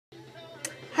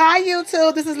Hi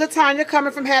YouTube, this is Latanya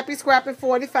coming from Happy Scrapping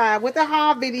 45 with a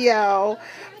haul video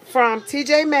from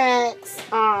TJ Maxx,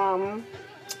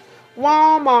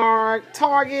 Walmart,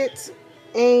 Target,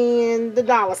 and the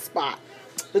Dollar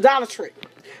Tree.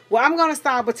 Well, I'm going to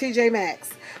start with TJ Maxx.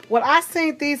 Well, I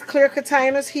seen these clear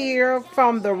containers here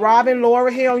from the Robin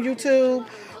Laura here on YouTube,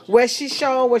 where she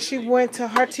showed where she went to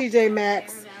her TJ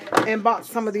Maxx and bought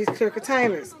some of these clear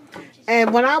containers.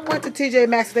 And when I went to TJ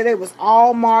Maxx today, it was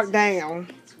all marked down.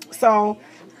 So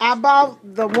I bought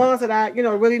the ones that I,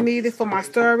 really needed for my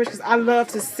storage, because I love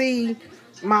to see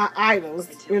my items.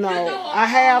 I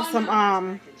have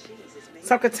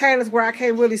some containers where I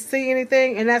can't really see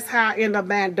anything, and that's how I end up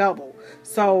buying double.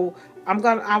 So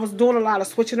I was doing a lot of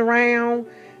switching around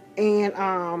and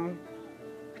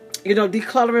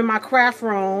decluttering my craft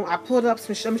room. I put up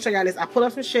some. Let me show y'all this. I put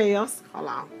up some shelves. Hold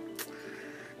on.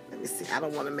 Let me see. I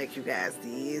don't want to make you guys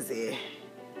dizzy.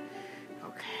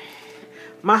 Okay.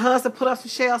 My husband put up some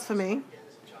shelves for me.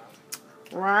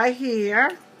 Right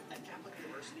here.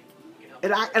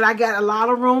 And I got a lot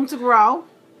of room to grow.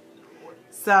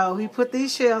 So he put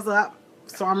these shelves up.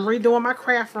 So I'm redoing my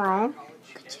craft room.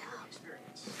 Good job.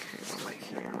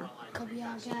 Okay, cover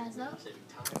y'all guys up.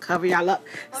 Cover y'all up.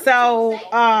 So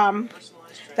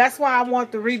that's why I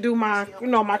want to redo my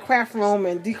my craft room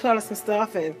and declutter some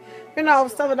stuff, and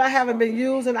stuff that I haven't been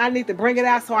using. I need to bring it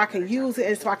out so I can use it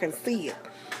and so I can see it.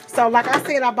 So like I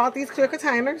said, I bought these clear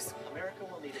containers.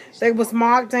 They was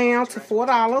marked down to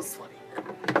 $4.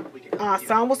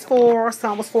 Some was $4,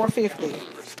 some was $4.50.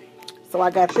 So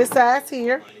I got this size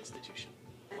here.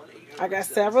 I got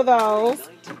several of those.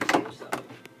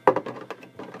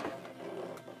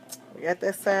 We got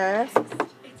that size.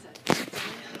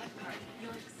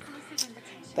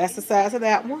 That's the size of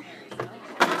that one.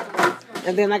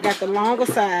 And then I got the longer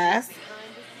size.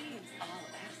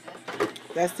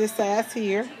 That's this size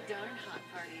here.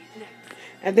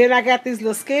 And then I got these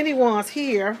little skinny ones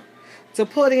here to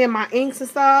put in my inks and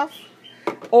stuff.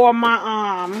 Or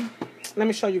my, let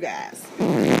me show you guys.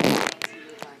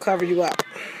 Cover you up.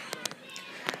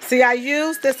 See, I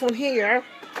used this one here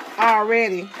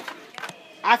already.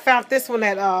 I found this one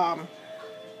at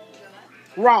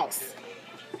Ross.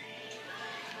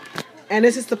 And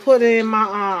this is to put in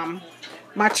my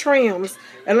my trims.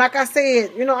 And like I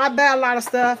said, I buy a lot of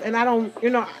stuff and I don't,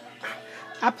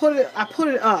 I put it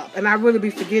up and I really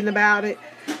be forgetting about it.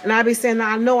 And I be saying,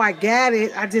 I know I got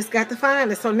it, I just got to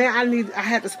find it. So now I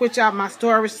had to switch out my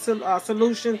storage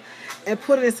solution and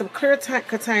put it in some clear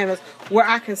containers where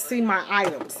I can see my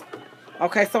items.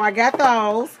 Okay, so I got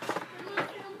those.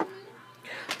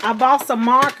 I bought some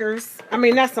markers. I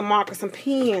mean, not some markers, some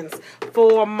pens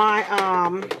for my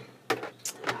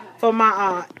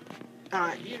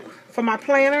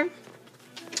planner.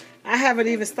 I haven't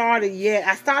even started yet.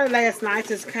 I started last night,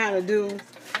 just kind of do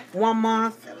 1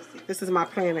 month. This is my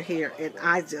planner here, and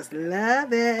I just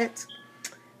love it.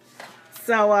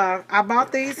 So I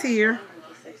bought these here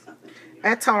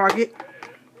at Target.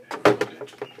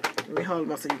 Let me hold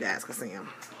them up so you guys can see them.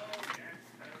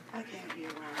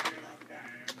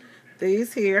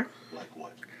 These here,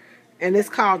 and it's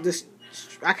called this.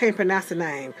 I can't pronounce the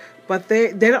name, but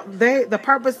the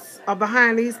purpose of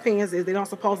behind these pens is they don't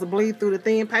supposed to bleed through the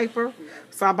thin paper.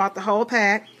 So I bought the whole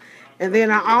pack, and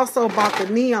then I also bought the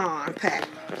neon pack.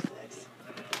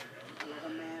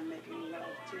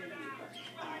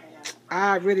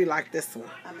 I really like this one,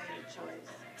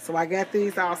 so I got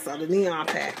these also, the neon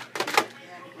pack.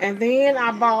 And then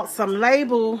I bought some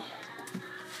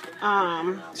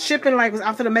shipping labels.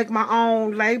 I'm gonna make my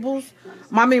own labels.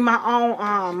 I mean my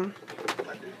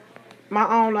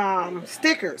own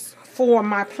stickers for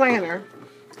my planner.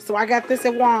 So I got this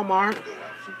at Walmart.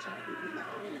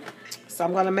 So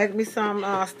I'm gonna make me some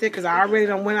stickers. I already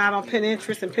done went out on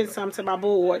Pinterest and pinned some to my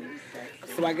board.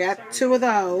 So I got 2 of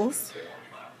those.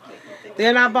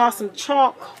 Then I bought some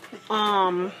chalk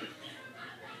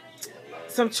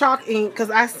ink, because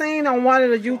I seen on one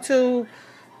of the YouTube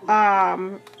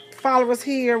followers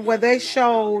here where they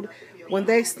showed when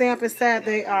they stamp inside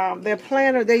their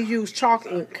planner, they use chalk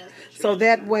ink, so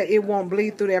that way it won't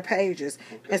bleed through their pages.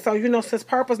 And so, since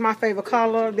purple's my favorite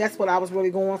color, that's what I was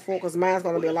really going for, because mine's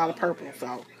going to be a lot of purple.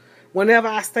 So whenever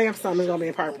I stamp something, it's going to be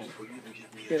in purple.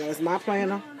 It's my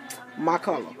planner, my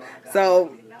color.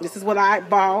 So this is what I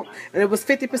bought, and it was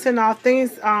 50% off.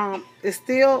 Things, it's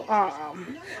still,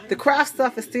 the craft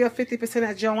stuff is still 50%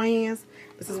 at Joann's.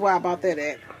 This is where I bought that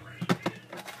at.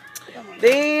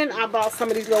 Then I bought some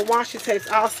of these little washi tapes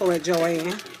also at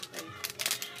Joann.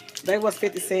 They was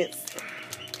 50 cents.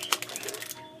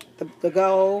 The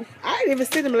gold. I didn't even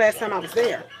see them the last time I was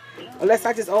there, unless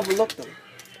I just overlooked them.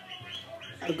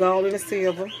 The gold and the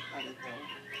silver.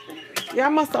 Yeah, I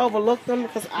must have overlooked them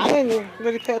because I didn't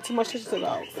really pay too much attention to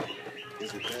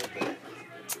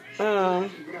those.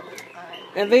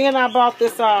 And then I bought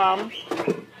this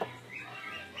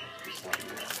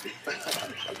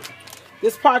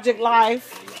this Project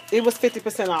Life. It was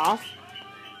 50% off.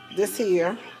 This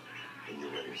here.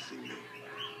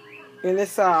 And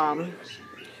it's I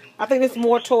think it's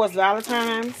more towards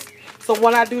Valentine's. So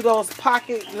when I do those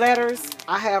pocket letters,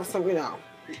 I have some, you know,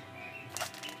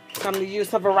 some to use,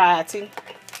 some variety.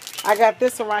 I got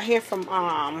this one right here from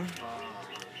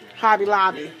Hobby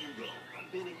Lobby.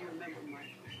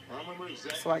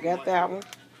 So I got that one.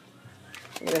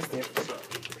 That's different.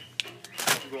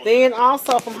 Then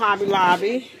also from Hobby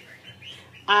Lobby,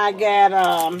 I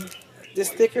got this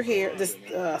sticker here, this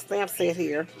stamp set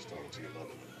here.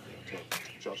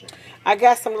 I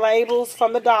got some labels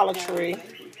from the Dollar Tree.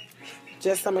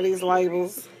 Just some of these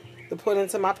labels to put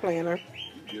into my planner.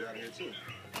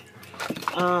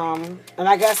 And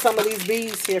I got some of these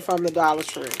beads here from the Dollar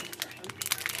Tree.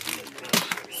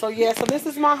 So yeah, so this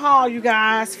is my haul, you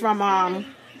guys, from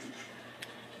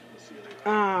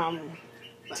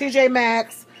TJ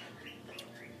Maxx,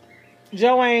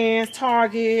 Joann's,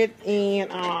 Target,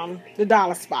 and the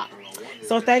Dollar Spot.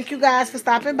 So thank you guys for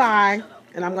stopping by,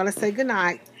 and I'm gonna say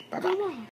goodnight. Bye bye.